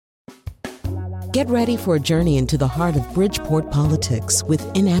Get ready for a journey into the heart of Bridgeport politics with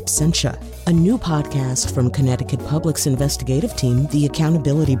In Absentia, a new podcast from Connecticut Public's investigative team, The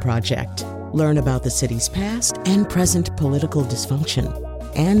Accountability Project. Learn about the city's past and present political dysfunction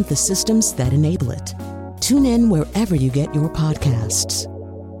and the systems that enable it. Tune in wherever you get your podcasts.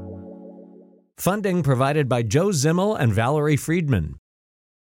 Funding provided by Joe Zimmel and Valerie Friedman.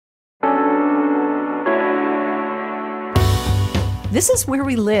 This is Where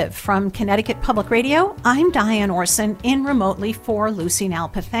We Live from Connecticut Public Radio. I'm Diane Orson, in remotely for Lucy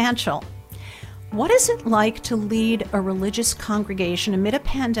Nalpathanchel. What is it like to lead a religious congregation amid a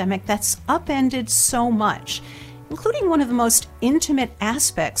pandemic that's upended so much, including one of the most intimate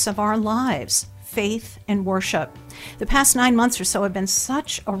aspects of our lives, faith and worship? The past 9 months or so have been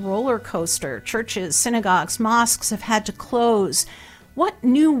such a roller coaster. Churches, synagogues, mosques have had to close. What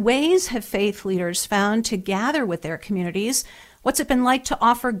new ways have faith leaders found to gather with their communities? What's it been like to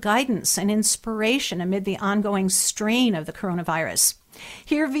offer guidance and inspiration amid the ongoing strain of the coronavirus?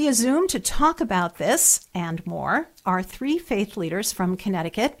 Here via Zoom to talk about this and more are three faith leaders from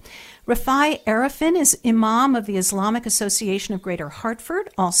Connecticut. Rafai Arefin is Imam of the Islamic Association of Greater Hartford,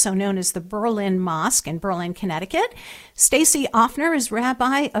 also known as the Berlin Mosque in Berlin, Connecticut. Stacy Offner is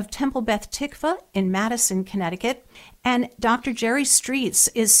Rabbi of Temple Beth Tikva in Madison, Connecticut. And Dr. Jerry Streets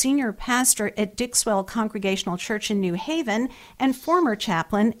is Senior Pastor at Dixwell Congregational Church in New Haven and former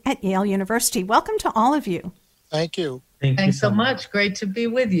chaplain at Yale University. Welcome to all of you. Thank you. Thanks so much. Great to be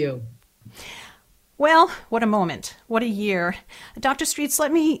with you. Well, what a moment. What a year. Dr. Streets,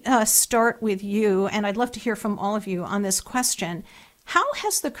 let me start with you, and I'd love to hear from all of you on this question. How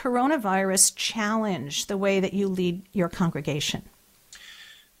has the coronavirus challenged the way that you lead your congregation?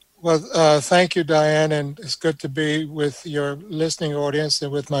 Well, thank you, Diane, and it's good to be with your listening audience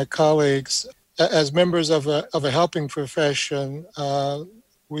and with my colleagues. As members of a helping profession,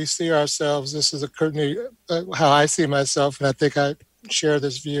 we see ourselves, this is certainly how I see myself, and I think I share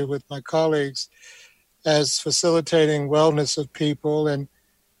this view with my colleagues, as facilitating wellness of people and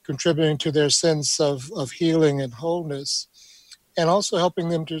contributing to their sense of healing and wholeness, and also helping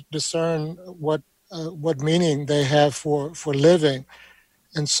them to discern what meaning they have for living.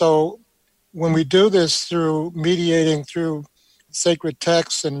 And so when we do this through mediating through sacred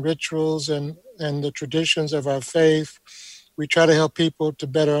texts and rituals and the traditions of our faith, we try to help people to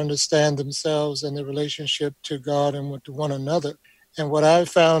better understand themselves and their relationship to God and to one another. And what I've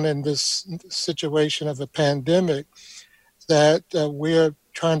found in this situation of a pandemic, that we're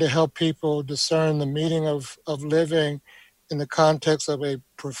trying to help people discern the meaning of living in the context of a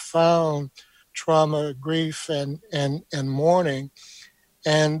profound trauma, grief, and mourning,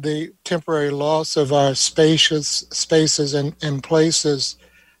 and the temporary loss of our spaces and places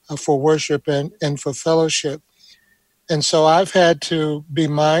for worship and for fellowship. And so I've had to be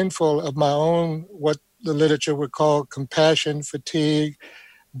mindful of my own, what the literature would call compassion, fatigue,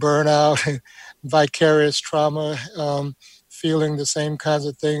 burnout, vicarious trauma, feeling the same kinds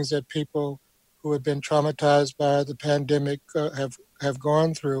of things that people who have been traumatized by the pandemic have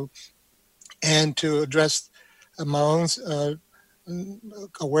gone through, and to address my own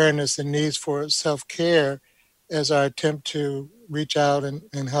awareness and needs for self-care as I attempt to reach out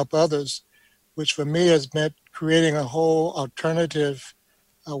and help others, which for me has meant creating a whole alternative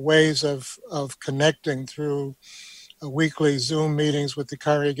ways of connecting through weekly Zoom meetings with the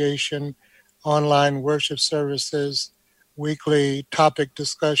congregation, online worship services, weekly topic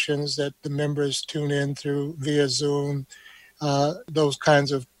discussions that the members tune in through via Zoom, those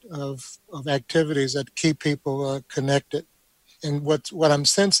kinds of activities that keep people connected. And what I'm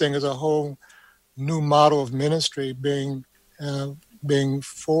sensing is a whole new model of ministry being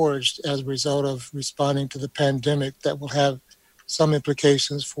forged as a result of responding to the pandemic that will have some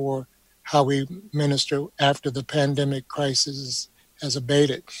implications for how we minister after the pandemic crisis has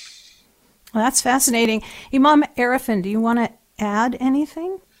abated. Well, that's fascinating. Imam Arefin, do you want to add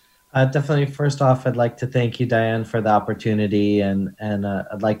anything? Definitely. First off, I'd like to thank you, Diane, for the opportunity, and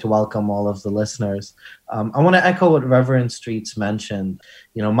I'd like to welcome all of the listeners. I want to echo what Reverend Streets mentioned.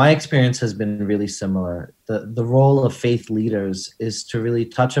 You know, my experience has been really similar. The role of faith leaders is to really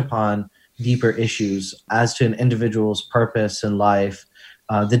touch upon deeper issues as to an individual's purpose in life,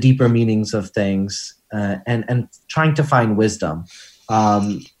 the deeper meanings of things, and trying to find wisdom,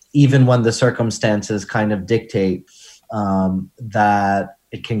 even when the circumstances kind of dictate that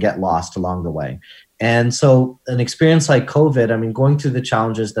it can get lost along the way. And so an experience like COVID, I mean, going through the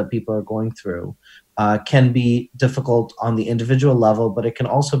challenges that people are going through can be difficult on the individual level, but it can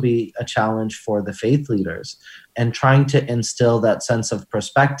also be a challenge for the faith leaders, and trying to instill that sense of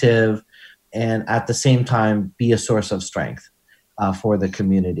perspective and at the same time be a source of strength for the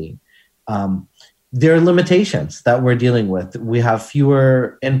community. there are limitations that we're dealing with. We have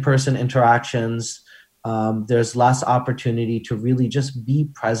fewer in-person interactions. There's less opportunity to really just be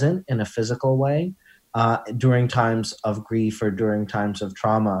present in a physical way during times of grief or during times of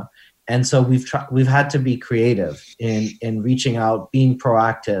trauma. And so we've had to be creative in reaching out, being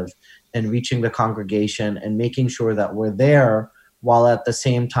proactive, and reaching the congregation and making sure that we're there while at the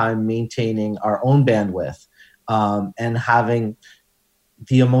same time maintaining our own bandwidth and having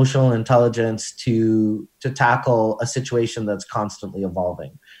the emotional intelligence to tackle a situation that's constantly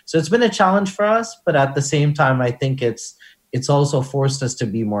evolving. So it's been a challenge for us, but at the same time, I think it's also forced us to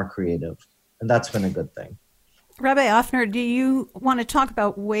be more creative, and that's been a good thing. Rabbi Offner, do you want to talk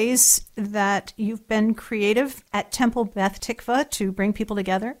about ways that you've been creative at Temple Beth Tikva to bring people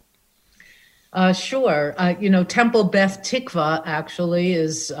together? Sure. Temple Beth Tikva actually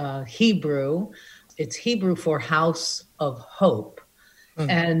is Hebrew. It's Hebrew for House of Hope.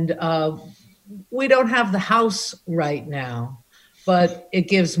 And we don't have the house right now, but it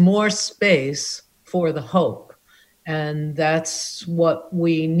gives more space for the hope. And that's what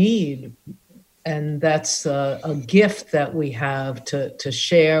we need. And that's a gift that we have to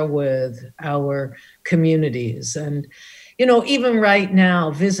share with our communities. And, even right now,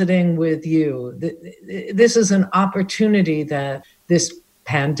 visiting with you, this is an opportunity that this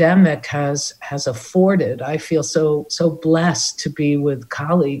pandemic has afforded. I feel so blessed to be with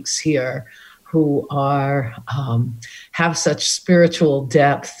colleagues here who are have such spiritual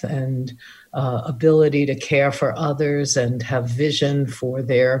depth and ability to care for others and have vision for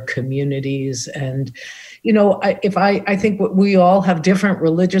their communities. And I think we all have different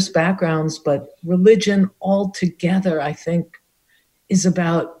religious backgrounds, but religion altogether, I think, is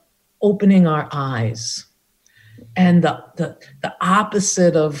about opening our eyes. And the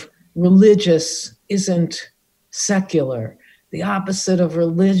opposite of religious isn't secular. The opposite of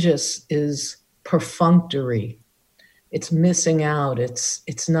religious is perfunctory. It's missing out.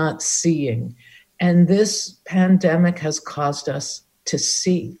 It's not seeing. And this pandemic has caused us to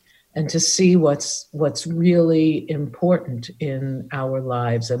see what's really important in our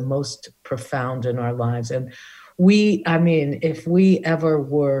lives and most profound in our lives. And if we ever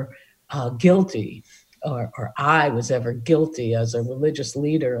were guilty, or I was ever guilty as a religious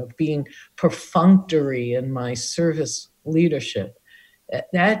leader of being perfunctory in my service leadership,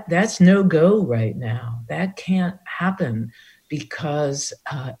 that's no go right now. That can't happen because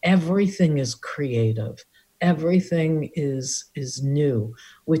everything is creative. Everything is new,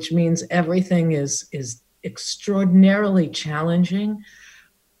 which means everything is extraordinarily challenging,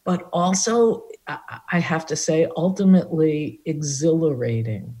 but also, I have to say, ultimately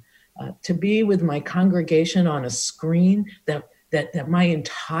exhilarating. To be with my congregation on a screen that my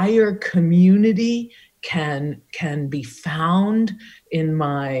entire community can be found in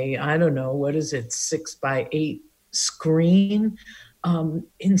my, 6x8 screen.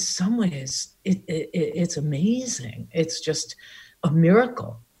 In some ways, it's amazing. It's just a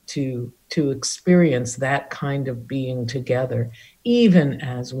miracle to experience that kind of being together, even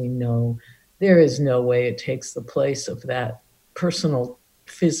as we know there is no way it takes the place of that personal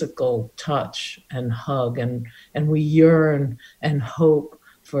physical touch and hug, and we yearn and hope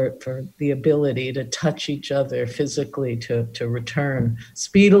for the ability to touch each other physically to return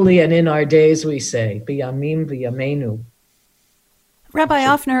speedily, and in our days we say, B'yamim v'yameinu. Rabbi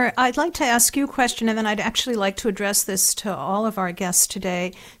Offner, I'd like to ask you a question, and then I'd actually like to address this to all of our guests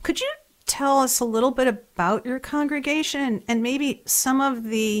today. Could you tell us a little bit about your congregation and maybe some of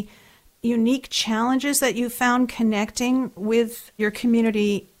the unique challenges that you found connecting with your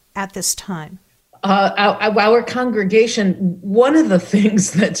community at this time? Our congregation, one of the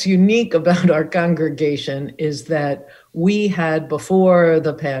things that's unique about our congregation is that we had, before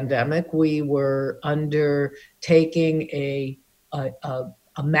the pandemic, we were undertaking a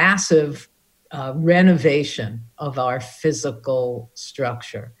massive renovation of our physical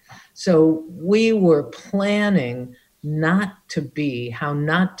structure. So we were planning how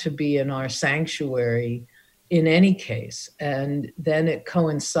not to be in our sanctuary in any case. And then it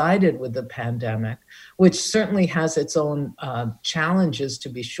coincided with the pandemic, which certainly has its own challenges, to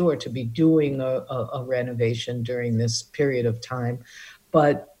be sure, to be doing a renovation during this period of time.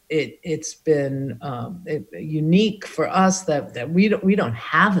 But it's been unique for us that we don't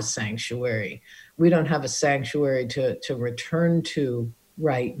have a sanctuary. We don't have a sanctuary to return to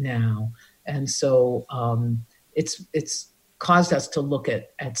right now. And so it's caused us to look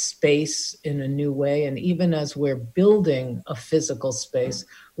at space in a new way. And even as we're building a physical space,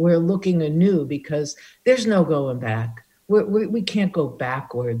 we're looking anew because there's no going back. We can't go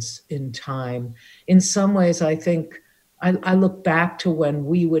backwards in time. In some ways, I think I look back to when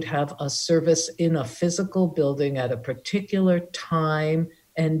we would have a service in a physical building at a particular time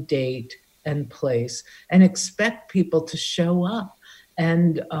and date and place, and expect people to show up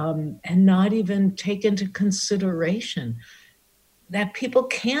and not even take into consideration that people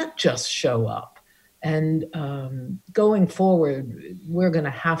can't just show up. And going forward, we're going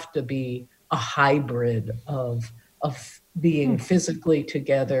to have to be a hybrid of being physically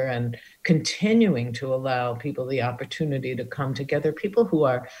together and continuing to allow people the opportunity to come together. People who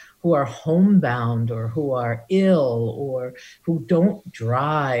are homebound or who are ill or who don't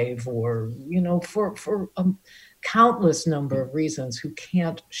drive or, for a countless number of reasons who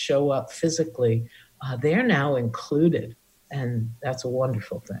can't show up physically, they're now included. And that's a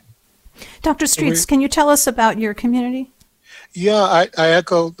wonderful thing. Dr. Streets, can you tell us about your community? Yeah, I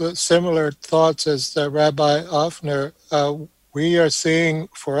echo the similar thoughts as Rabbi Offner. We are seeing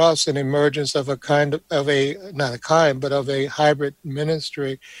for us an emergence of a hybrid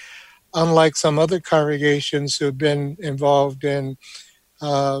ministry. Unlike some other congregations who have been involved in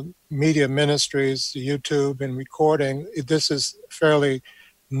media ministries, YouTube and recording, this is fairly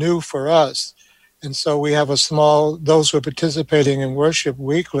new for us. And so we have those who are participating in worship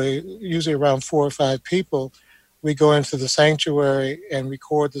weekly, usually around 4 or 5 people. We go into the sanctuary and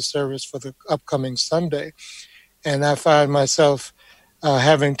record the service for the upcoming Sunday. And I find myself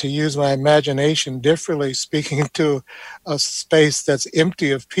having to use my imagination differently, speaking to a space that's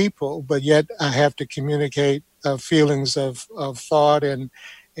empty of people, but yet I have to communicate feelings of thought and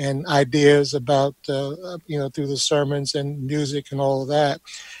ideas about, through the sermons and music and all of that.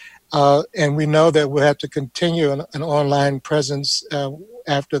 And we know that we'll have to continue an online presence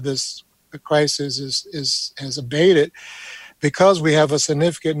after this crisis has abated, because we have a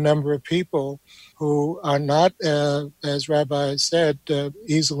significant number of people who are not, as Rabbi said,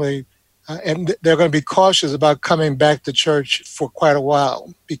 easily, and they're going to be cautious about coming back to church for quite a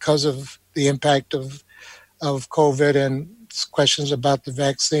while because of the impact of COVID and questions about the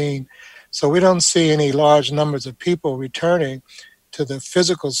vaccine. So we don't see any large numbers of people returning to the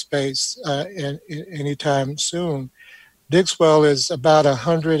physical space anytime soon. Dixwell is about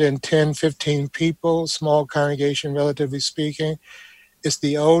 110, 15 people, small congregation, relatively speaking. It's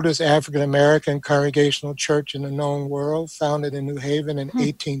the oldest African-American congregational church in the known world, founded in New Haven in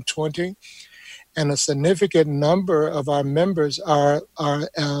 1820. And a significant number of our members are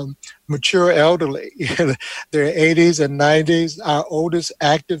mature elderly. They're 80s and 90s. Our oldest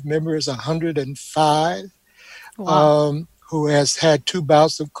active member is 105. Wow. Who has had 2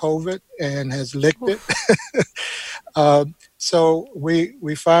 bouts of COVID and has licked it. So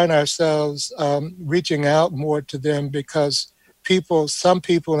we find ourselves reaching out more to them because some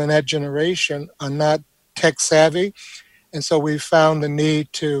people in that generation are not tech savvy. And so we found the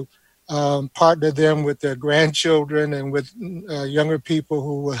need to partner them with their grandchildren and with younger people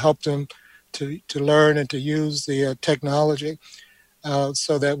who will help them to learn and to use the technology.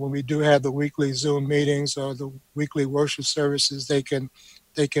 So that when we do have the weekly Zoom meetings or the weekly worship services, they can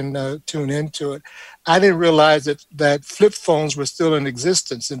tune into it. I didn't realize that flip phones were still in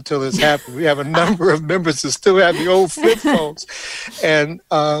existence until this happened. We have a number of members who still have the old flip phones, and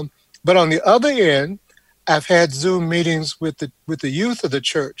but on the other end, I've had Zoom meetings with the youth of the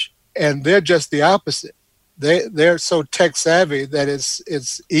church, and they're just the opposite. They're so tech savvy that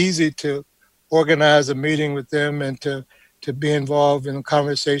it's easy to organize a meeting with them and to be involved in a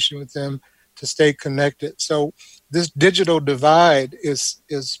conversation with them, to stay connected. So this digital divide is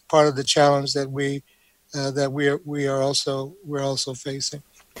part of the challenge that we're also facing.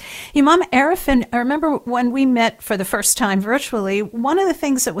 Imam Arifin, I remember when we met for the first time virtually, one of the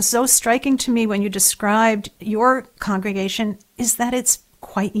things that was so striking to me when you described your congregation is that it's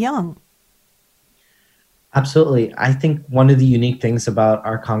quite young. Absolutely. I think one of the unique things about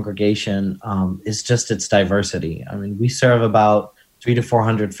our congregation is just its diversity. I mean, we serve about 300 to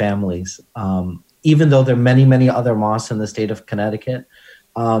 400 families. Even though there are many, many other mosques in the state of Connecticut,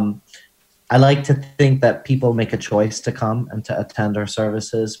 I like to think that people make a choice to come and to attend our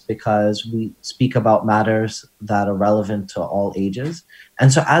services because we speak about matters that are relevant to all ages.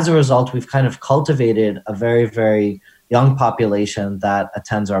 And so as a result, we've kind of cultivated a very, very young population that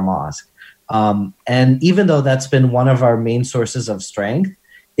attends our mosque. And even though that's been one of our main sources of strength,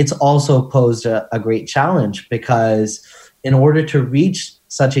 it's also posed a great challenge because in order to reach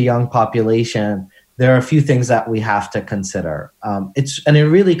such a young population, there are a few things that we have to consider. And it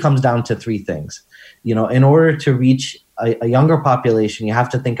really comes down to 3 things. In order to reach a younger population, you have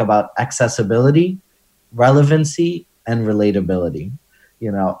to think about accessibility, relevancy, and relatability.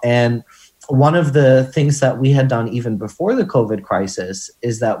 And one of the things that we had done even before the COVID crisis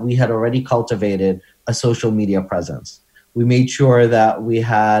is that we had already cultivated a social media presence. We made sure that we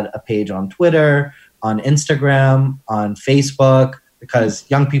had a page on Twitter, on Instagram, on Facebook, because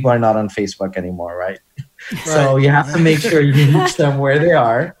young people are not on Facebook anymore, right? So you have to make sure you reach them where they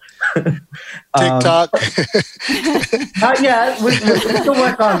are. TikTok. Not yet. We can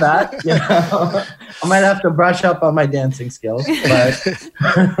work on that. You know? I might have to brush up on my dancing skills, but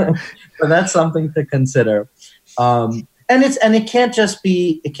but that's something to consider. And it can't just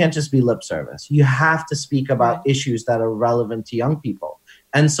be lip service. You have to speak about issues that are relevant to young people.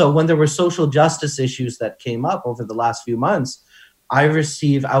 And so when there were social justice issues that came up over the last few months, I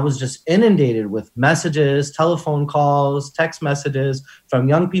was just inundated with messages, telephone calls, text messages from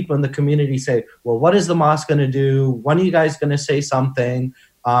young people in the community say, well, what is the mosque going to do? When are you guys going to say something?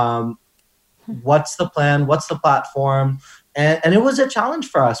 What's the plan? What's the platform? And it was a challenge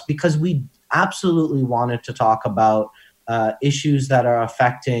for us because we absolutely wanted to talk about issues that are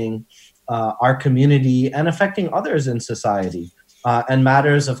affecting our community and affecting others in society, and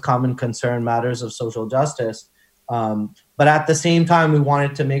matters of common concern, matters of social justice. But at the same time, we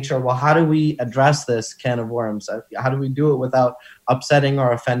wanted to make sure, well, how do we address this can of worms? How do we do it without upsetting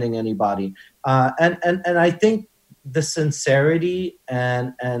or offending anybody? And I think the sincerity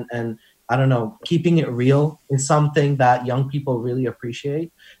and I don't know, keeping it real is something that young people really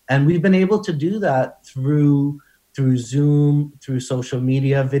appreciate. And we've been able to do that through Zoom, through social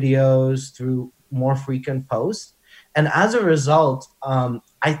media videos, through more frequent posts. And as a result,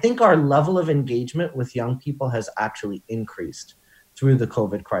 I think our level of engagement with young people has actually increased through the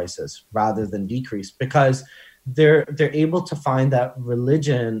COVID crisis rather than decreased, because they're able to find that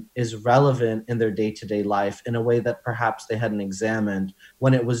religion is relevant in their day-to-day life in a way that perhaps they hadn't examined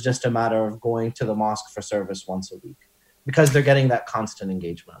when it was just a matter of going to the mosque for service once a week, because they're getting that constant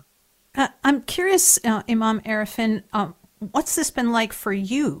engagement. I'm curious, Imam Arifin, what's this been like for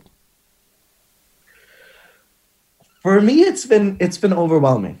you? For me, it's been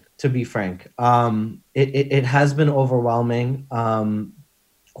overwhelming, to be frank. It has been overwhelming,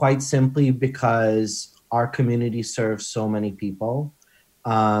 quite simply because our community serves so many people.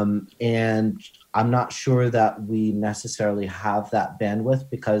 And I'm not sure that we necessarily have that bandwidth,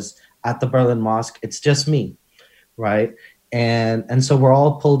 because at the Berlin Mosque, it's just me, right? And so we're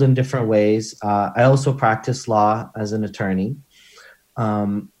all pulled in different ways. I also practice law as an attorney.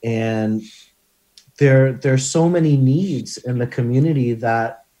 And there's so many needs in the community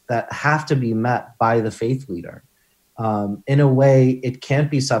that have to be met by the faith leader. In a way, it can't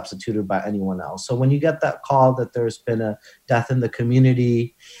be substituted by anyone else. So when you get that call that there's been a death in the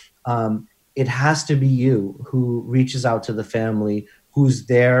community, it has to be you who reaches out to the family, who's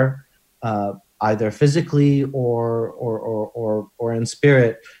there either physically or in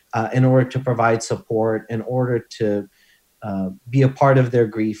spirit, in order to provide support, in order to be a part of their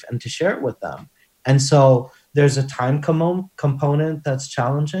grief and to share it with them. And so there's a time component that's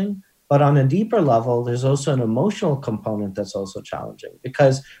challenging, but on a deeper level, there's also an emotional component that's also challenging,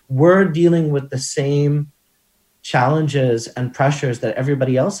 because we're dealing with the same challenges and pressures that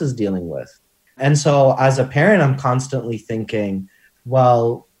everybody else is dealing with. And so as a parent, I'm constantly thinking,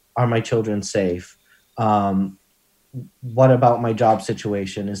 well, are my children safe? What about my job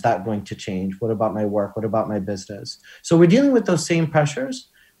situation? Is that going to change? What about my work? What about my business? So we're dealing with those same pressures,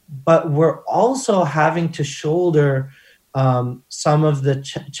 but we're also having to shoulder some of the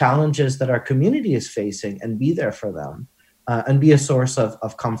challenges that our community is facing and be there for them, and be a source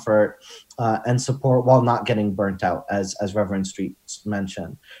of comfort and support while not getting burnt out, as Reverend Streets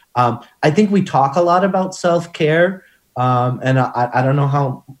mentioned. I think we talk a lot about self-care, and I don't know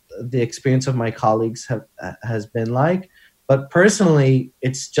how the experience of my colleagues has been like, but personally,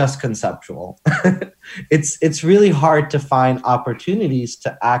 it's just conceptual. It's really hard to find opportunities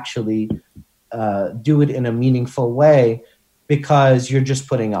to actually do it in a meaningful way, because you're just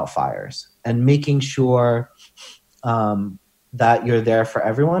putting out fires and making sure that you're there for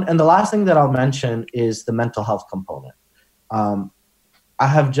everyone. And the last thing that I'll mention is the mental health component. I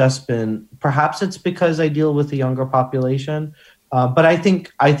have just been, perhaps it's because I deal with a younger population, but I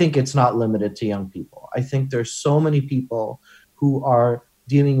think it's not limited to young people. I think there's so many people who are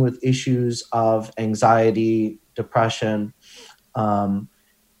dealing with issues of anxiety, depression, some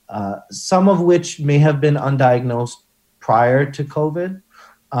of which may have been undiagnosed prior to COVID,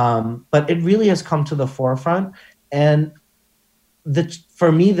 but it really has come to the forefront. And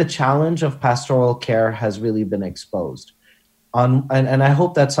for me, the challenge of pastoral care has really been exposed. And I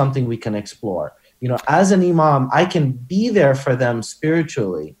hope that's something we can explore. You know, as an imam, I can be there for them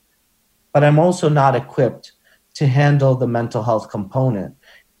spiritually, but I'm also not equipped to handle the mental health component.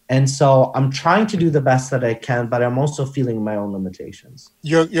 And so I'm trying to do the best that I can, but I'm also feeling my own limitations.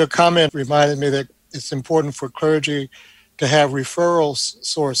 Your comment reminded me that it's important for clergy to have referral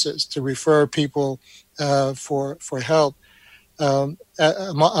sources to refer people for help. I'm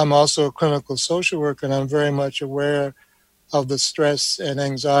also a clinical social worker, and I'm very much aware of the stress and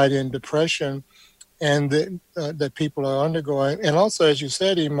anxiety and depression and that people are undergoing. And also, as you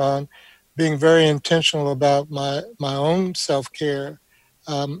said, Iman, being very intentional about my own self-care.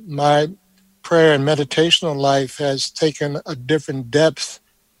 My prayer and meditational life has taken a different depth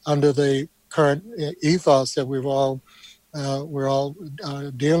under the current ethos that we're all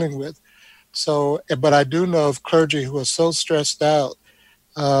dealing with. So, but I do know of clergy who are so stressed out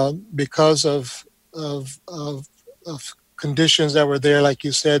because of conditions that were there, like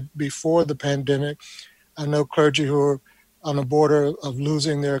you said, before the pandemic. I know clergy who are on the border of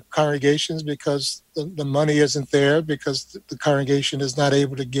losing their congregations because the money isn't there, because the congregation is not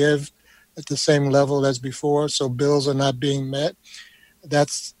able to give at the same level as before, so bills are not being met.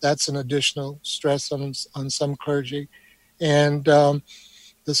 That's an additional stress on some clergy. And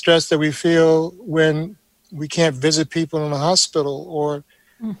the stress that we feel when we can't visit people in the hospital, or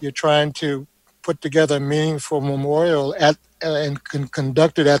you're trying to put together a meaningful memorial and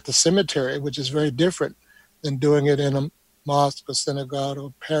conduct it at the cemetery, which is very different than doing it in a mosque or synagogue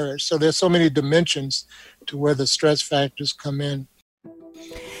or parish. So there's so many dimensions to where the stress factors come in.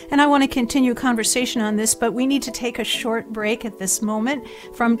 And I want to continue conversation on this, but we need to take a short break at this moment.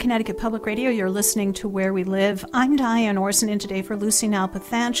 From Connecticut Public Radio, you're listening to Where We Live. I'm Diane Orson, in today for Lucy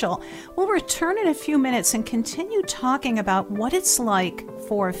Nalpathanchil. We'll return in a few minutes and continue talking about what it's like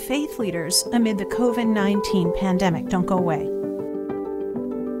for faith leaders amid the COVID-19 pandemic. Don't go away.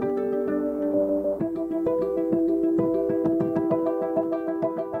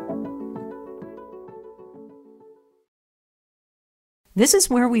 This is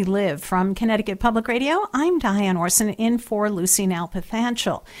Where We Live from Connecticut Public Radio. I'm Diane Orson, in for Lucy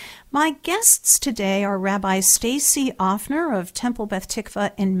Nalpathanchil. My guests today are Rabbi Stacy Offner of Temple Beth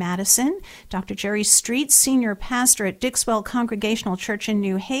Tikva in Madison, Dr. Jerry Street, senior pastor at Dixwell Congregational Church in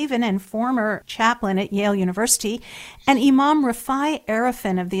New Haven and former chaplain at Yale University, and Imam Rafai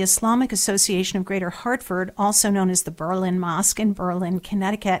Arefin of the Islamic Association of Greater Hartford, also known as the Berlin Mosque in Berlin,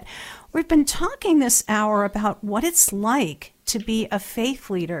 Connecticut. We've been talking this hour about what it's like to be a faith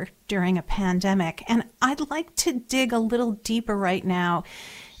leader during a pandemic, and I'd like to dig a little deeper right now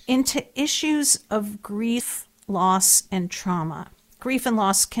into issues of grief, loss, and trauma. Grief and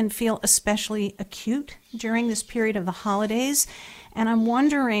loss can feel especially acute during this period of the holidays, and I'm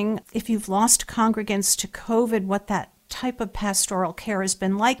wondering if you've lost congregants to COVID, what that type of pastoral care has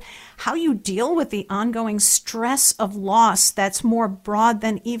been like, how you deal with the ongoing stress of loss that's more broad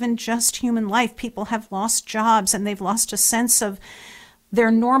than even just human life. People have lost jobs and they've lost a sense of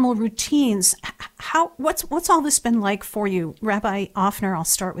their normal routines. What's all this been like for you? Rabbi Offner, I'll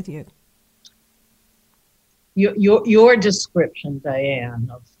start with you. Your description,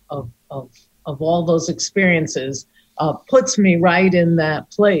 Diane, of all those experiences puts me right in that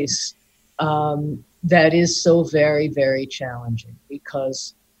place that is so very, very challenging,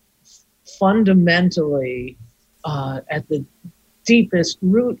 because fundamentally, at the deepest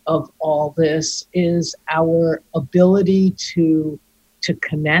root of all this is our ability to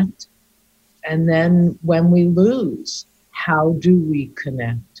connect. And then when we lose, how do we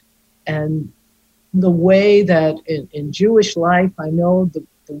connect? And the way that in Jewish life, I know the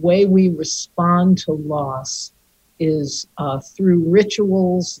way we respond to loss is through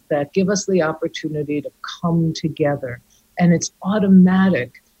rituals that give us the opportunity to come together. And it's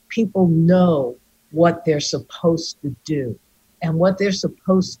automatic. People know what they're supposed to do. And what they're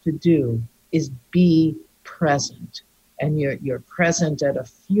supposed to do is be present. And you're present at a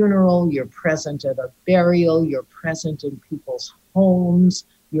funeral, you're present at a burial, you're present in people's homes,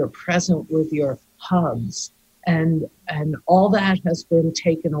 you're present with your hugs. And all that has been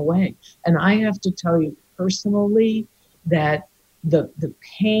taken away. And I have to tell you personally that the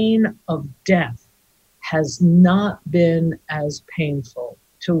pain of death has not been as painful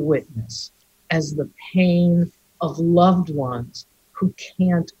to witness as the pain of loved ones who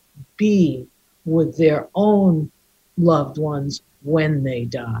can't be with their own loved ones when they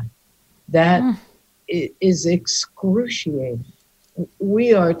die. That is excruciating.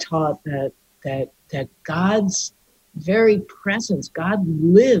 We are taught that God's very presence, God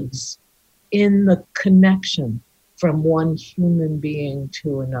lives in the connection from one human being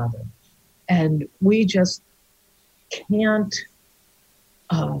to another. And we just can't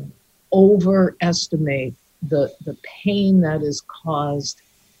overestimate the pain that is caused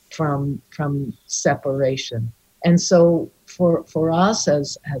from separation. And so for us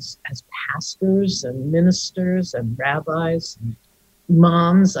as pastors and ministers and rabbis and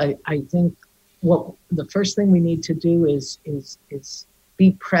imams, I think what the first thing we need to do is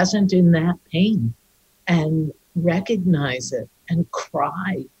be present in that pain and recognize it and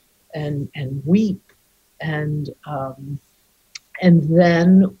cry and weep and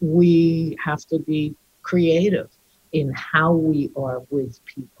then we have to be creative in how we are with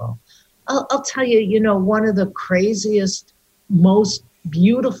people. I'll tell you, one of the craziest, most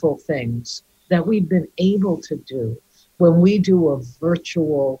beautiful things that we've been able to do when we do a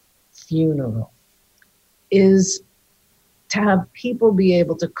virtual funeral is to have people be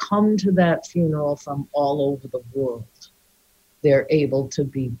able to come to that funeral from all over the world. They're able to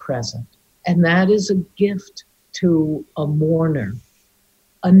be present. And that is a gift to a mourner.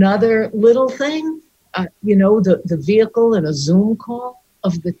 Another little thing, the vehicle in a Zoom call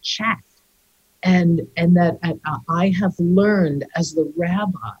of the chat. And that I have learned as the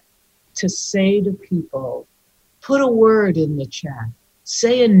rabbi to say to people, put a word in the chat,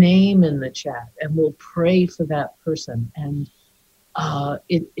 say a name in the chat, and we'll pray for that person. And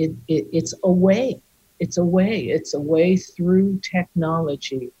it's a way. It's a way through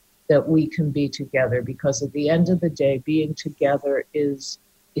technology that we can be together, because at the end of the day, being together is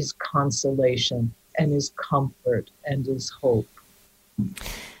consolation and is comfort and is hope.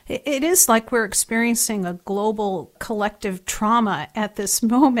 It is like we're experiencing a global collective trauma at this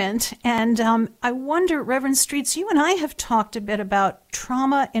moment. And I wonder, Reverend Streets, you and I have talked a bit about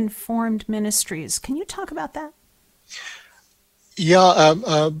trauma-informed ministries. Can you talk about that? Yeah,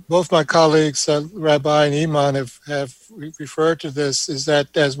 both my colleagues, Rabbi and Iman, have referred to this, is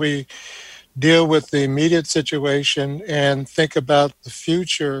that as we deal with the immediate situation and think about the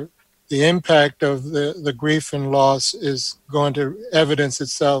future, the impact of the grief and loss is going to evidence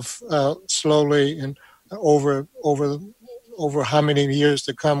itself slowly and over how many years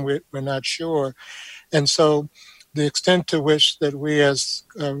to come, we're not sure. And so the extent to which that we as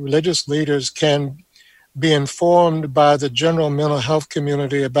religious leaders can be informed by the general mental health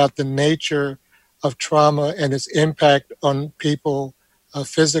community about the nature of trauma and its impact on people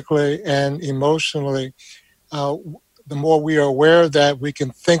physically and emotionally, the more we are aware of that, we can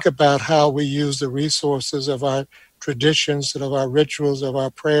think about how we use the resources of our traditions, of our rituals, of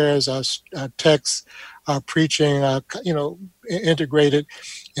our prayers, our texts, our preaching, integrated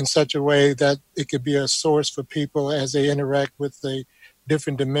in such a way that it could be a source for people as they interact with the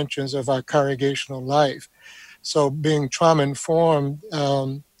different dimensions of our congregational life. So being trauma-informed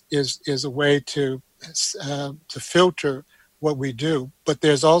is a way to filter what we do. But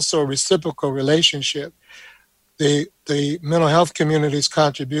there's also a reciprocal relationship. The mental health community's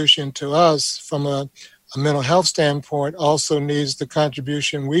contribution to us from a mental health standpoint also needs the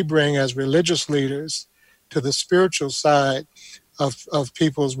contribution we bring as religious leaders to the spiritual side of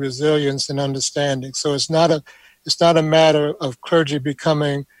people's resilience and understanding. So it's not a matter of clergy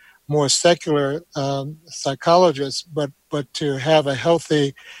becoming more secular psychologists, but to have a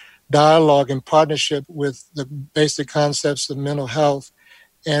healthy dialogue and partnership with the basic concepts of mental health.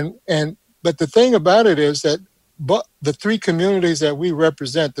 But the thing about it is that the three communities that we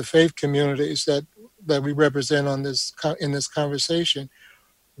represent, the faith communities that we represent in this conversation,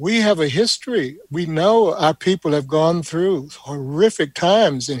 we have a history. We know our people have gone through horrific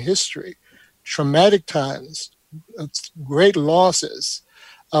times in history, traumatic times, great losses,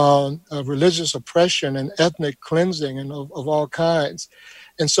 religious oppression and ethnic cleansing and of all kinds.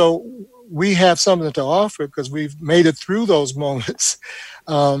 And so we have something to offer because we've made it through those moments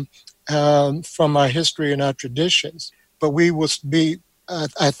from our history and our traditions. But we will be,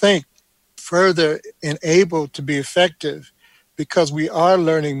 I think, further enabled to be effective because we are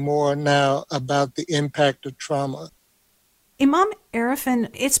learning more now about the impact of trauma. Imam Arifin,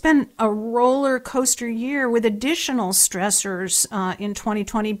 it's been a roller coaster year with additional stressors in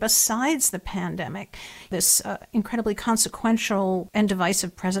 2020 besides the pandemic. This incredibly consequential and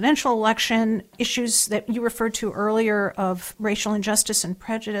divisive presidential election, issues that you referred to earlier of racial injustice and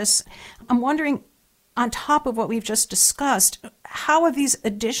prejudice. I'm wondering, on top of what we've just discussed, how have these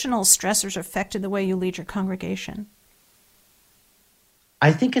additional stressors affected the way you lead your congregation?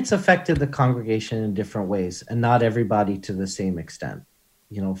 I think it's affected the congregation in different ways, and not everybody to the same extent.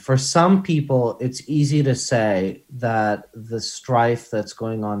 For some people, it's easy to say that the strife that's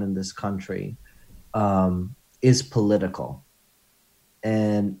going on in this country is political.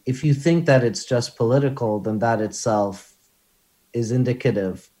 And if you think that it's just political, then that itself is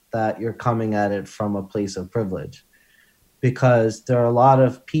indicative that you're coming at it from a place of privilege. Because there are a lot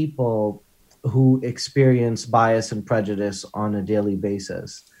of people who experience bias and prejudice on a daily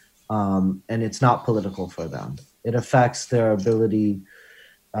basis. And it's not political for them. It affects their ability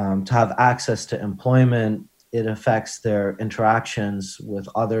to have access to employment, it affects their interactions with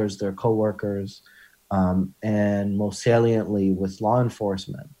others, their coworkers, and most saliently with law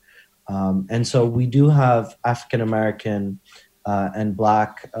enforcement. And so we do have African American and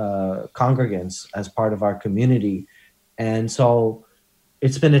Black congregants as part of our community. And so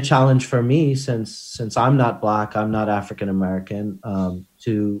it's been a challenge for me since I'm not Black, I'm not African American,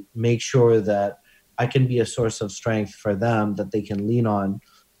 to make sure that I can be a source of strength for them that they can lean on,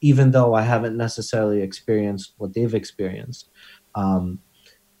 even though I haven't necessarily experienced what they've experienced. And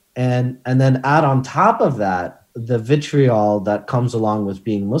then add on top of that, the vitriol that comes along with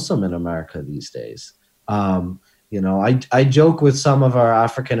being Muslim in America these days. I joke with some of our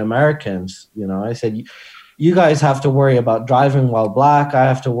African Americans, I said, you guys have to worry about driving while Black. I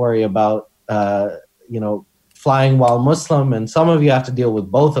have to worry about, flying while Muslim. And some of you have to deal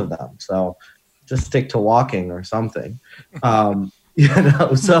with both of them. So just stick to walking or something. So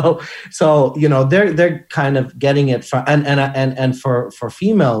they're kind of getting it for, and for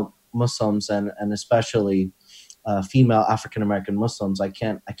female Muslims and especially female African American Muslims, I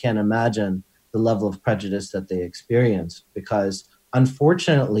can't imagine the level of prejudice that they experience, because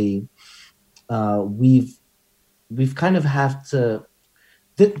unfortunately we've kind of have to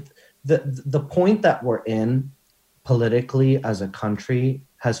the point that we're in politically as a country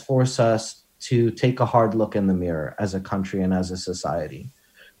has forced us to take a hard look in the mirror as a country and as a society,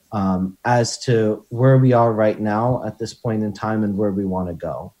 as to where we are right now at this point in time and where we want to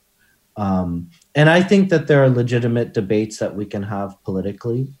go. And I think that there are legitimate debates that we can have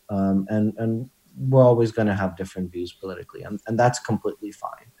politically, and we're always going to have different views politically, and that's completely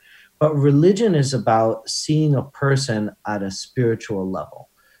fine. But religion is about seeing a person at a spiritual level.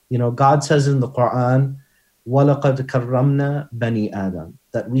 God says in the Quran, وَلَقَدْ كَرَّمْنَا بَنِي آدَمَ,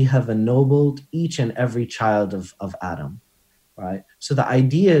 that we have ennobled each and every child of Adam, right? So the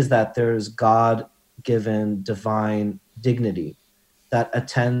idea is that there's God-given divine dignity that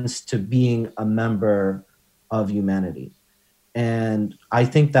attends to being a member of humanity. And I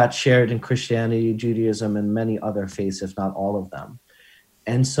think that's shared in Christianity, Judaism, and many other faiths, if not all of them.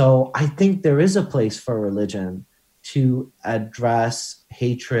 And so I think there is a place for religion to address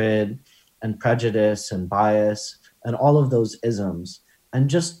hatred and prejudice and bias and all of those isms, and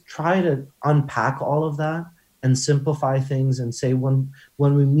just try to unpack all of that and simplify things and say, when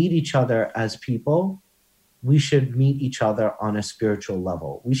we meet each other as people, we should meet each other on a spiritual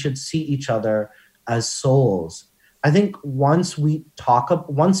level. We should see each other as souls. I think once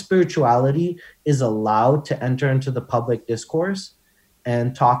spirituality is allowed to enter into the public discourse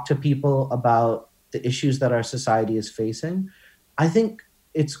and talk to people about the issues that our society is facing, I think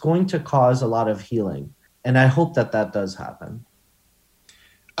it's going to cause a lot of healing. And I hope that does happen.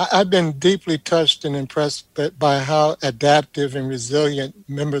 I've been deeply touched and impressed by how adaptive and resilient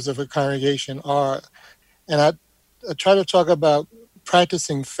members of a congregation are. And I try to talk about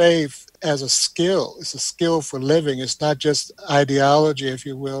practicing faith as a skill. It's a skill for living. It's not just ideology, if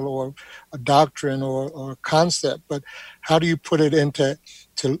you will, or a doctrine or a concept, but how do you put it into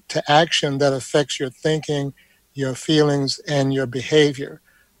action that affects your thinking, your feelings, and your behavior?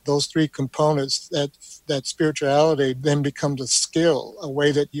 Those three components, that spirituality then becomes a skill, a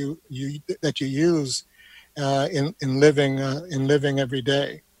way that you use in living every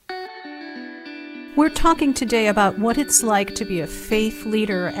day. We're talking today about what it's like to be a faith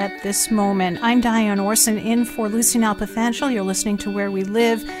leader at this moment. I'm Diane Orson, in for Lucy Nalpathanchel. You're listening to Where We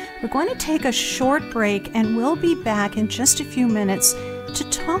Live. We're going to take a short break, and we'll be back in just a few minutes to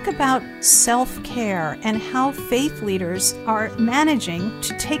talk about self-care and how faith leaders are managing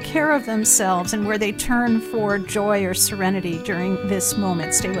to take care of themselves and where they turn for joy or serenity during this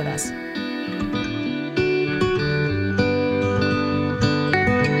moment. Stay with us.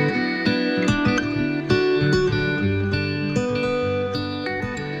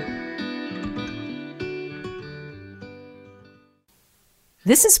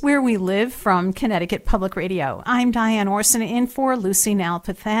 This is Where We Live from Connecticut Public Radio. I'm Diane Orson, in for Lucy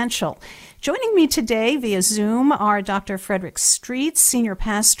Nalpathanchel. Joining me today via Zoom are Dr. Frederick Streets, senior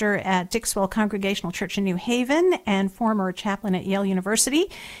pastor at Dixwell Congregational Church in New Haven and former chaplain at Yale University,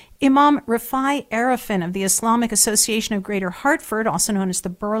 Imam Rafai Arefin of the Islamic Association of Greater Hartford, also known as the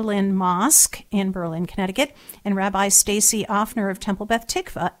Berlin Mosque in Berlin, Connecticut, and Rabbi Stacy Offner of Temple Beth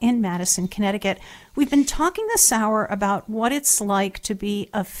Tikva in Madison, Connecticut. We've been talking this hour about what it's like to be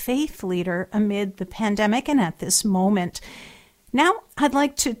a faith leader amid the pandemic and at this moment. Now, I'd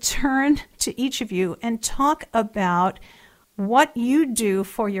like to turn to each of you and talk about what you do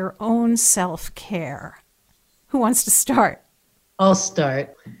for your own self-care. Who wants to start? I'll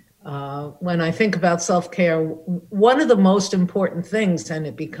start. When I think about self-care, one of the most important things, and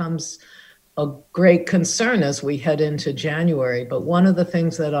it becomes a great concern as we head into January. But one of the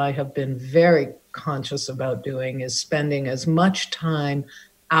things that I have been very conscious about doing is spending as much time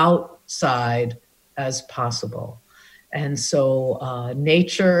outside as possible. And so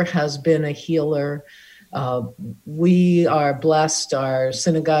nature has been a healer. We are blessed, our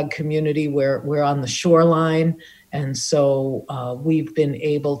synagogue community, we're on the shoreline. And so we've been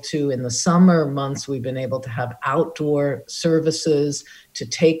able to, in the summer months, we've been able to have outdoor services to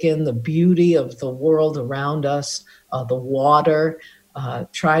take in the beauty of the world around us, the water,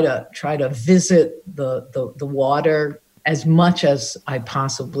 try to visit the water as much as I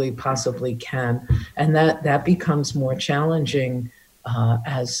possibly can. And that becomes more challenging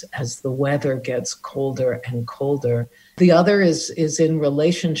as the weather gets colder and colder. The other is in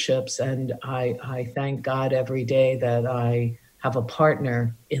relationships, and I thank God every day that I have a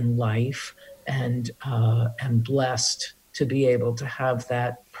partner in life, and am blessed to be able to have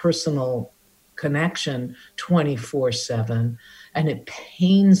that personal connection 24/7. And it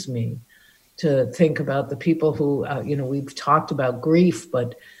pains me to think about the people who, we've talked about grief,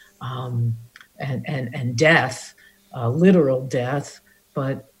 but and death, literal death,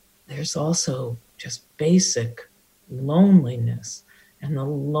 but there's also just basic loneliness, and the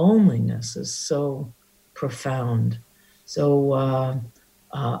loneliness is so profound. So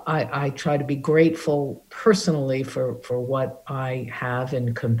I try to be grateful personally for what I have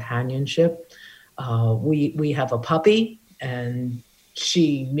in companionship. We have a puppy, and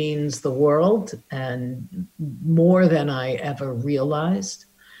she means the world, and more than I ever realized.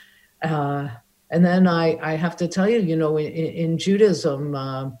 And then I have to tell you, in Judaism,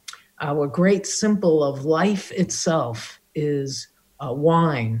 our great symbol of life itself is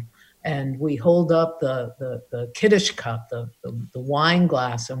wine. And we hold up the Kiddush cup, the wine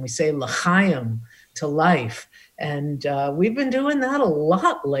glass, and we say l'chaim, to life. And we've been doing that a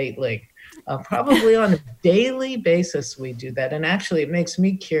lot lately. Probably on a daily basis we do that. And actually it makes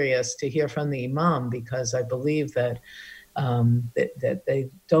me curious to hear from the imam, because I believe that they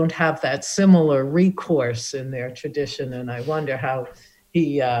don't have that similar recourse in their tradition, and I wonder how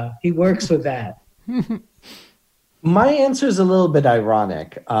he works with that. My answer is a little bit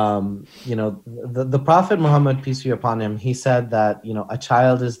ironic. The Prophet Muhammad, peace be upon him, he said that a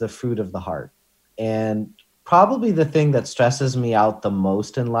child is the fruit of the heart, and probably the thing that stresses me out the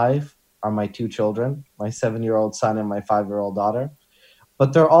most in life are my two children, my 7-year-old son and my 5-year-old daughter.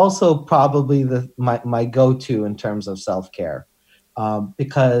 But they're also probably my go-to in terms of self-care,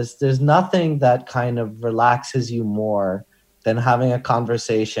 because there's nothing that kind of relaxes you more than having a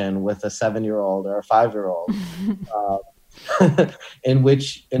conversation with a 7-year-old or a 5-year-old, in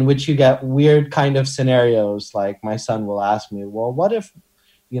which you get weird kind of scenarios. Like my son will ask me, "Well, what if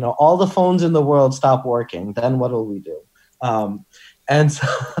all the phones in the world stop working? Then what will we do?" And so,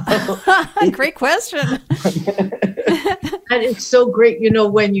 great question. And it's so great,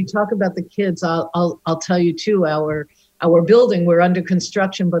 when you talk about the kids, I'll tell you too, our building, we're under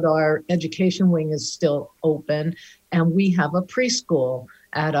construction, but our education wing is still open, and we have a preschool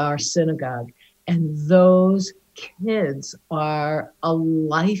at our synagogue, and those kids are a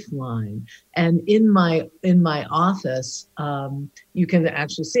lifeline. And in my office, you can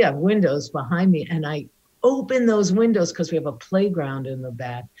actually see I have windows behind me, and I open those windows because we have a playground in the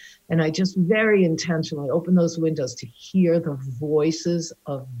back. And I just very intentionally open those windows to hear the voices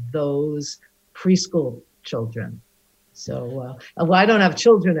of those preschool children. So, I don't have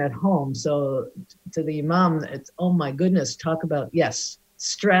children at home. So to the imam, it's, oh my goodness, talk about, yes,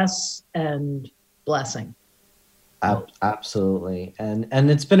 stress and blessing. Absolutely. And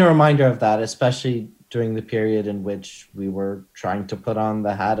it's been a reminder of that, especially during the period in which we were trying to put on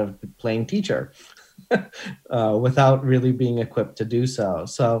the hat of playing teacher. Without really being equipped to do so.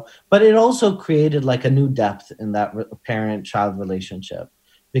 But it also created like a new depth in that parent-child relationship,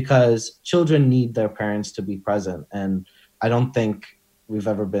 because children need their parents to be present. And I don't think we've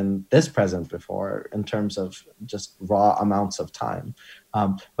ever been this present before in terms of just raw amounts of time.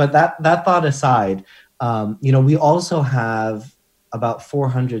 But that thought aside, we also have about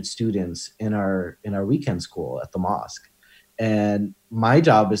 400 students in our weekend school at the mosque. And my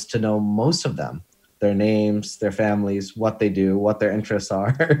job is to know most of them, their names, their families, what they do, what their interests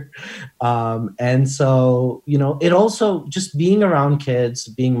are. And so, it also, just being around kids,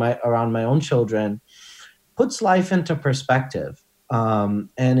 around my own children, puts life into perspective. And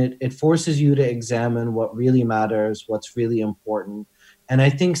it forces you to examine what really matters, what's really important. And I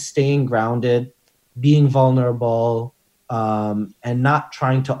think staying grounded, being vulnerable, and not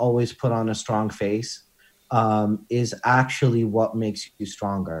trying to always put on a strong face is actually what makes you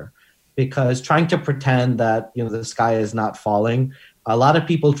stronger. Because trying to pretend that the sky is not falling A lot of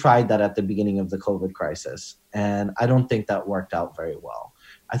people tried that at the beginning of the COVID crisis, and I don't think that worked out very well.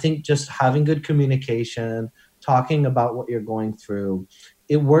 I think just having good communication, talking about what you're going through,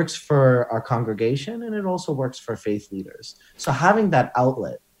 it works for our congregation and it also works for faith leaders. So having that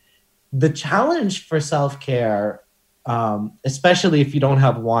outlet. The challenge for self-care, especially if you don't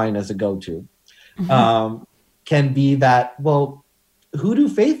have wine as a go-to, can be that, well, who do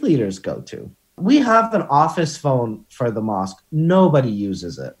faith leaders go to? We have an office phone for the mosque. Nobody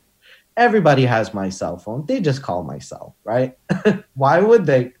uses it. Everybody has my cell phone. They just call my cell, right? Why would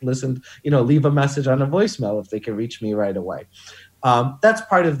they leave a message on a voicemail if they can reach me right away? That's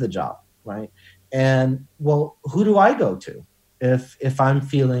part of the job, right? And well, who do I go to if I'm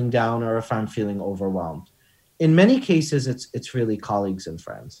feeling down or if I'm feeling overwhelmed? In many cases, it's really colleagues and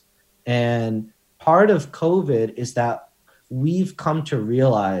friends. And part of COVID is that we've come to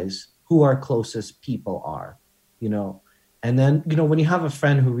realize who our closest people are, And then, when you have a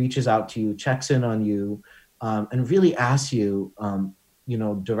friend who reaches out to you, checks in on you, and really asks you,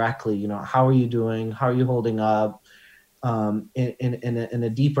 directly, how are you doing? How are you holding up? In a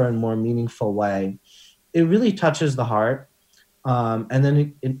deeper and more meaningful way, it really touches the heart. And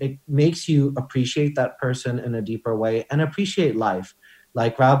then it makes you appreciate that person in a deeper way and appreciate life.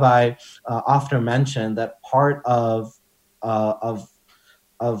 Like Rabbi often mentioned, that part of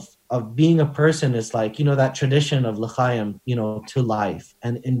being a person is like, that tradition of l'chaim, to life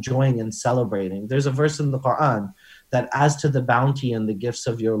and enjoying and celebrating. There's a verse in the Quran that as to the bounty and the gifts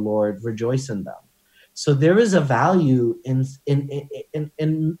of your Lord, rejoice in them. So there is a value in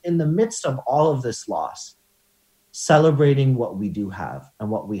the midst of all of this loss, celebrating what we do have and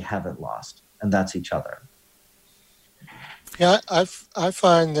what we haven't lost, and that's each other. Yeah, I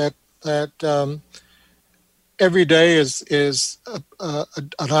find that every day is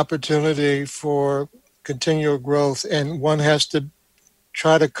an opportunity for continual growth, and one has to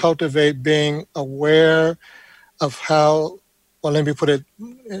try to cultivate being aware of how. Well, let me put it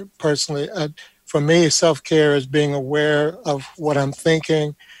personally. For me, self-care is being aware of what I'm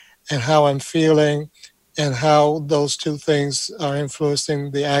thinking and how I'm feeling and how those two things are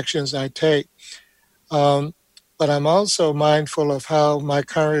influencing the actions I take. But I'm also mindful of how my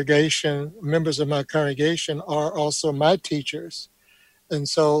congregation, members of my congregation, are also my teachers. And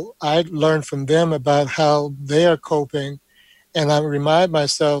so I learn from them about how they are coping. And I remind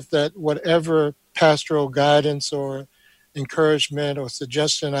myself that whatever pastoral guidance or encouragement or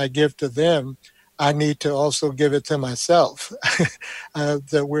suggestion I give to them, I need to also give it to myself.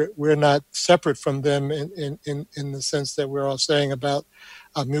 That we're not separate from them in the sense that we're all saying about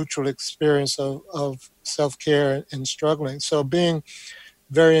a mutual experience of self-care and struggling. So being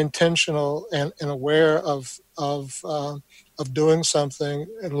very intentional and aware of doing something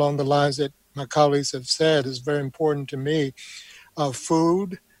along the lines that my colleagues have said is very important to me.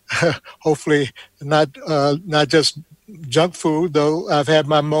 Food, hopefully not just junk food, though I've had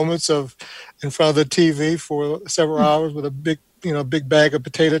my moments of in front of the TV for several hours with a big bag of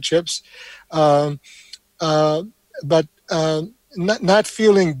potato chips, but not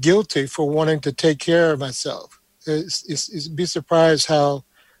feeling guilty for wanting to take care of myself. Be surprised how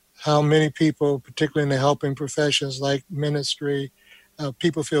many people, particularly in the helping professions like ministry,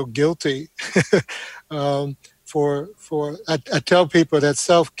 people feel guilty. I tell people that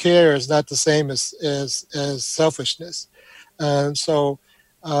self-care is not the same as selfishness. And so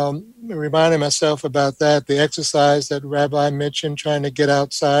reminding myself about that, the exercise that Rabbi mentioned, trying to get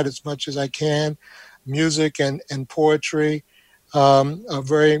outside as much as I can, music and poetry are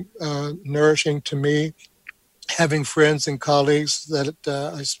very nourishing to me. Having friends and colleagues that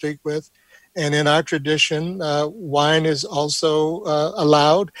I speak with. And in our tradition, wine is also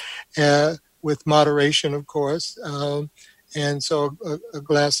allowed with moderation, of course. And so a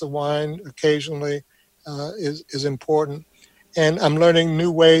glass of wine occasionally is important. And I'm learning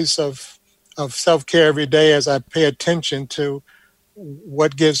new ways of self-care every day as I pay attention to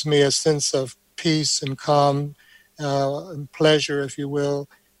what gives me a sense of peace and calm and pleasure, if you will,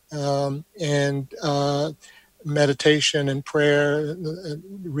 and meditation and prayer,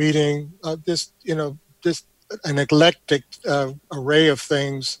 reading, just an eclectic array of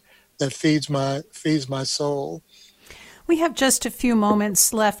things that feeds my soul. We have just a few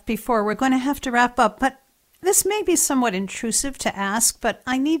moments left before we're going to have to wrap up, but this may be somewhat intrusive to ask, but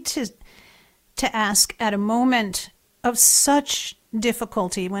I need to ask at a moment of such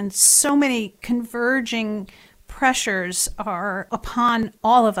difficulty when so many converging pressures are upon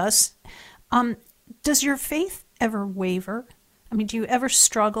all of us. Does your faith ever waver? I mean, do you ever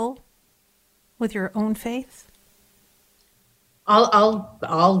struggle with your own faith?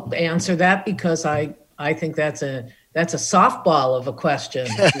 I'll answer that because I think that's that's a softball of a question.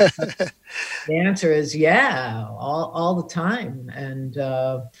 The answer is yeah, all the time. And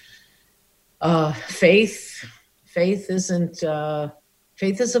faith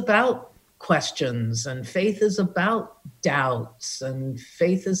is about questions, and faith is about doubts, and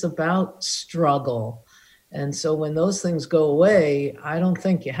faith is about struggle. And so when those things go away, I don't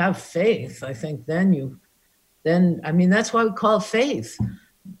think you have faith. I think then that's why we call it faith.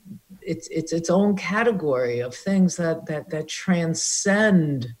 It's its own category of things that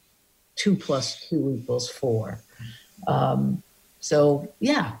transcend 2 + 2 = 4. So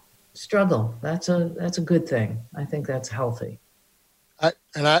yeah, struggle. That's a good thing. I think that's healthy.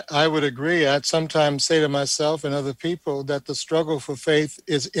 I would agree. I'd sometimes say to myself and other people that the struggle for faith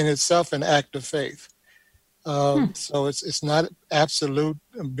is in itself an act of faith. So it's not absolute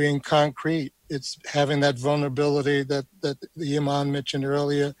being concrete. It's having that vulnerability that the Imam mentioned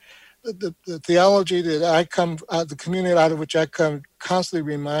earlier. The theology that the community out of which I come, constantly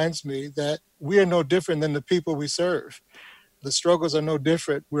reminds me that we are no different than the people we serve. The struggles are no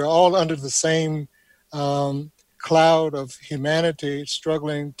different. We're all under the same cloud of humanity,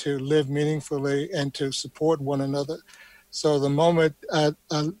 struggling to live meaningfully and to support one another. So the moment I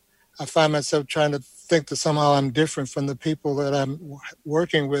find myself trying to think that somehow I'm different from the people that I'm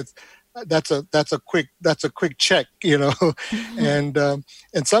working with, that's a quick check, and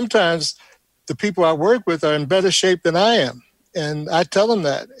sometimes the people I work with are in better shape than I am, and I tell them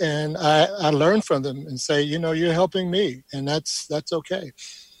that, and I learn from them and say, you're helping me, and that's okay.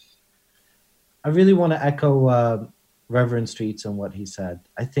 I really want to echo Reverend Streets and what he said.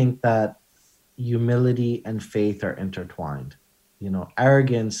 I think that humility and faith are intertwined.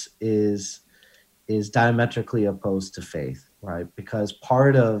 Arrogance is diametrically opposed to faith, right? Because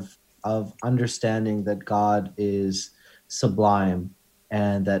part of understanding that God is sublime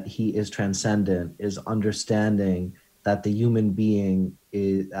and that he is transcendent is understanding that the human being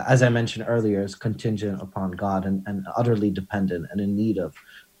is, as I mentioned earlier, is contingent upon God and utterly dependent and in need of,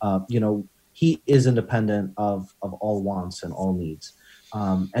 he is independent of all wants and all needs.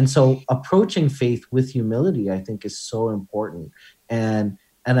 And so approaching faith with humility, I think, is so important. And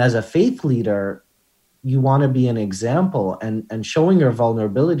as a faith leader, you want to be an example, and showing your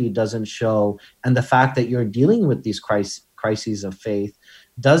vulnerability doesn't show, and the fact that you're dealing with these crises of faith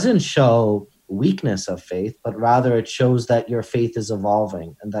doesn't show weakness of faith, but rather it shows that your faith is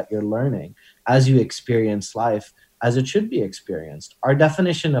evolving and that you're learning as you experience life as it should be experienced. Our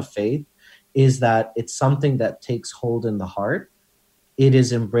definition of faith is that it's something that takes hold in the heart. It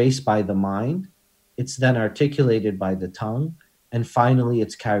is embraced by the mind. It's then articulated by the tongue. And finally,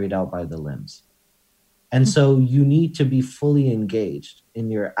 it's carried out by the limbs. And so you need to be fully engaged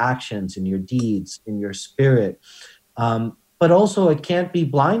in your actions, in your deeds, in your spirit. But also it can't be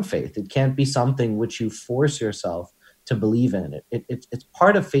blind faith. It can't be something which you force yourself to believe in. It's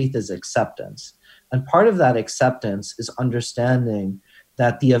part of faith is acceptance. And part of that acceptance is understanding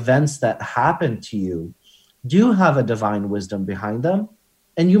that the events that happen to you do have a divine wisdom behind them.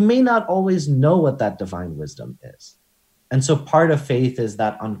 And you may not always know what that divine wisdom is. And so part of faith is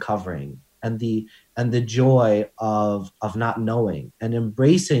that uncovering and the joy of not knowing and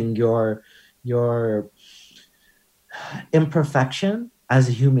embracing your imperfection as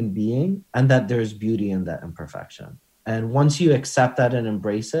a human being, and that there's beauty in that imperfection. And once you accept that and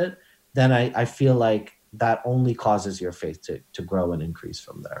embrace it, then I feel like that only causes your faith to grow and increase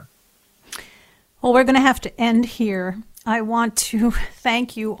from there. Well, we're going to have to end here. I want to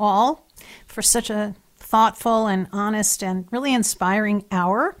thank you all for such a thoughtful and honest and really inspiring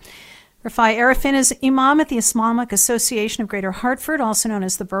hour. Rafai Arefin is Imam at the Islamic Association of Greater Hartford, also known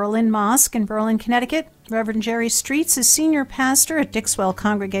as the Berlin Mosque in Berlin, Connecticut. Reverend Jerry Streets is senior pastor at Dixwell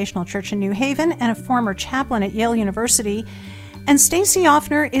Congregational Church in New Haven and a former chaplain at Yale University. And Stacy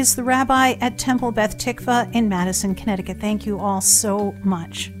Offner is the rabbi at Temple Beth Tikva in Madison, Connecticut. Thank you all so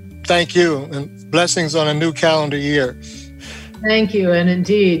much. Thank you, and blessings on a new calendar year. Thank you, and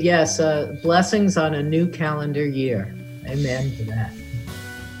indeed, yes, blessings on a new calendar year. Amen to that.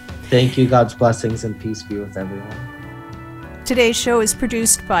 Thank you. God's blessings and peace be with everyone. Today's show is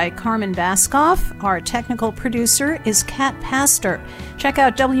produced by Carmen Baskoff. Our technical producer is Kat Pastor. Check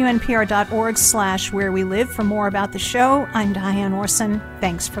out WNPR.org/where we live for more about the show. I'm Diane Orson.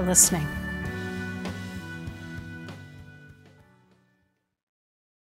 Thanks for listening.